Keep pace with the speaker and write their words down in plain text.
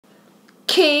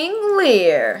King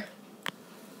Lear.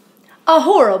 A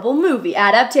horrible movie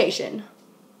adaptation.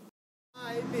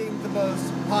 I, being the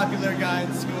most popular guy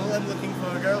in school, am looking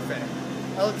for a girlfriend.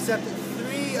 I'll accept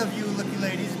 3 of you lucky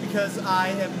ladies because I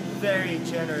am very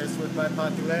generous with my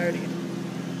popularity.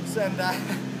 And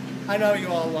I know you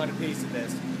all want a piece of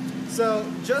this. So,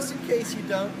 just in case you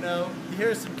don't know,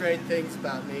 here are some great things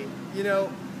about me. You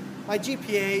know, my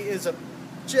GPA is a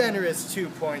generous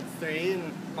 2.3,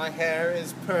 and my hair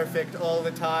is perfect all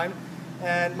the time,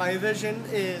 and my vision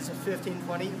is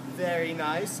 15-20, very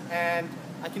nice, and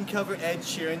I can cover Ed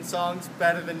Sheeran songs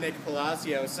better than Nick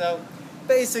Palacio, so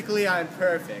basically I'm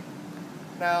perfect.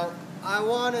 Now, I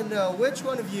want to know which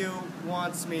one of you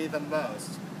wants me the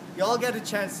most. You all get a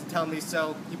chance to tell me,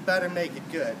 so you better make it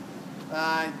good.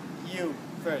 You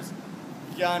first.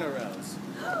 Yana Rose.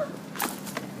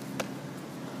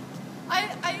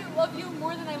 I love you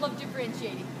more than I love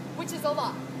differentiating, which is a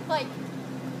lot. Like,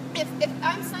 if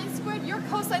I'm sine squared, you're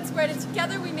cosine squared, and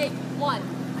together we make 1.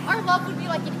 Our love would be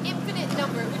like an infinite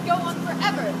number. It would go on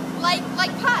forever. Like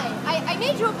pi. I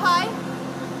made you a pie.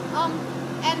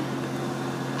 And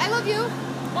I love you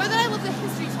more than I love the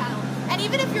History Channel. And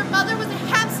even if your mother was a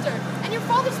hamster and your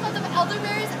father smelled of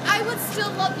elderberries, I would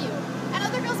still love you. And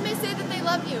other girls may say that they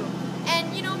love you.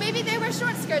 And, you know, maybe they wear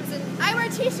short skirts and I wear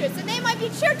t-shirts and they might be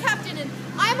cheer captain and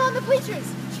I'm on the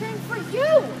bleachers cheering for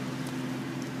you.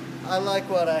 I like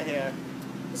what I hear.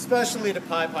 Especially the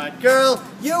Pie Pod. Girl,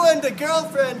 you and the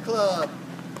girlfriend club.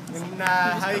 Nah,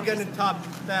 how you gonna top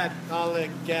that all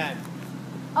again?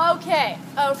 Okay.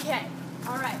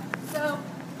 Alright, so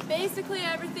basically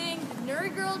everything the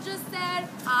nerd girl just said,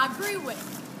 I agree with.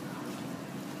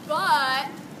 But,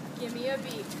 give me a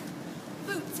beat.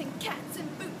 Boots and cats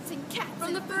and boots and cats.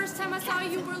 From the first time I saw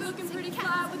you, were looking pretty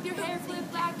fly with your hair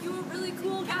flipped back. You were a really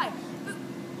cool guy.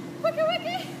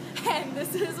 Wicka. And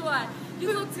this is why.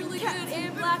 You look really good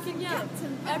in black and yellow.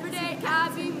 Every day I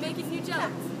be making you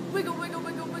jealous. Wiggle.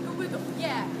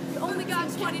 Yeah, you only got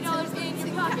 $20 in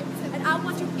your pocket. And I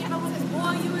want you if I want to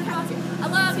spoil you in pocket. I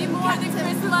love you more than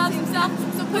Chris loves himself.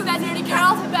 So put that nerdy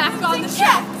girl back on the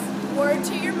shelf. Word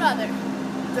to your mother.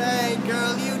 Dang,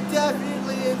 girl, you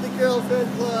definitely in the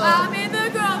girlfriend club. I'm in the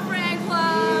girlfriend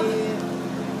club. Yeah.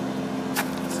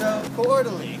 So,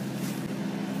 quarterly.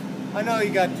 I know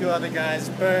you got 2 other guys,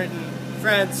 Bert and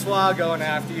Francois, going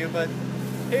after you, but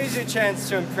here's your chance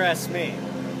to impress me.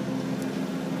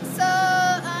 So,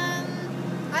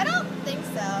 I don't think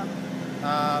so.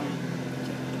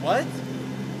 What?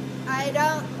 I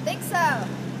don't think so.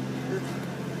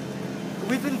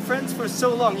 We've been friends for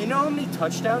so long. You know how many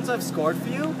touchdowns I've scored for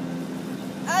you?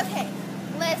 Okay,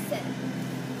 listen.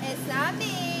 It's not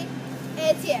me,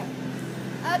 it's you.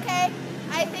 Okay?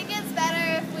 I think it's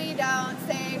better if we don't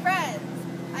stay friends.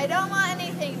 I don't want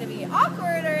anything to be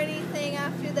awkward or anything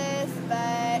after this,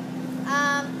 but,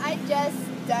 I just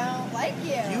don't like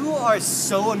you. You are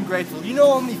so ungrateful. You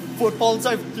know how many footballs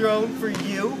I've thrown for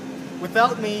you?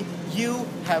 Without me, you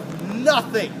have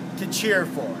nothing to cheer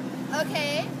for.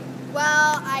 Okay,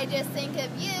 well, I just think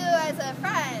of you as a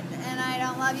friend, and I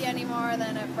don't love you any more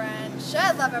than a friend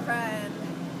should love a friend.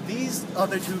 These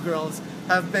other 2 girls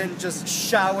have been just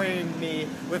showering me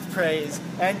with praise,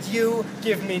 and you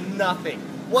give me nothing.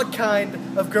 What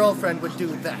kind of girlfriend would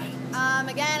do that?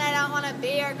 Again, I don't want to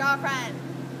be your girlfriend.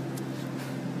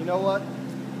 You know what?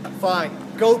 Fine.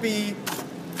 Go be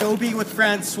with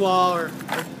Francois or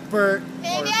Bert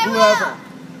Maybe or I whoever. will.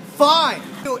 Fine.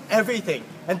 Do everything.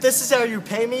 And this is how you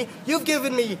pay me? You've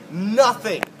given me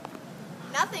nothing.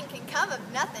 Nothing can come of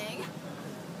nothing.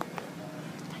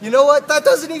 You know what? That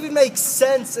doesn't even make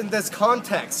sense in this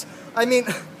context. I mean,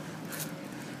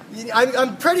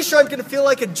 I'm pretty sure I'm going to feel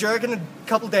like a jerk in a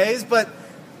couple days, but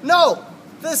no,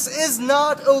 this is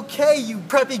not okay, you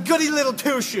preppy goody little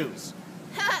 2 shoes.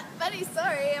 Buddy,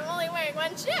 sorry, I'm only wearing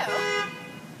 1 shoe.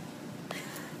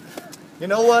 You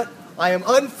know what? I am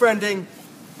unfriending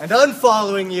and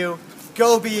unfollowing you.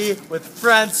 Go be with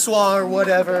Francois or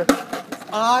whatever.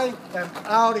 I am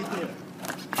out of here.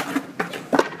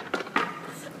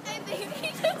 I think he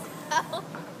just fell.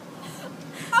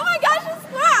 Oh my gosh, a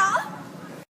squirrel!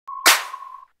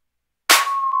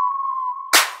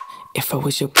 If I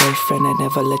was your boyfriend, I'd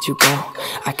never let you go.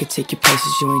 I could take you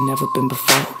places you ain't never been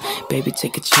before. Baby,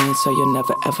 take a chance so you'll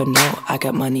never ever know. I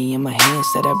got money in my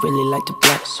hands that I really like to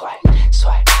blow. Swipe.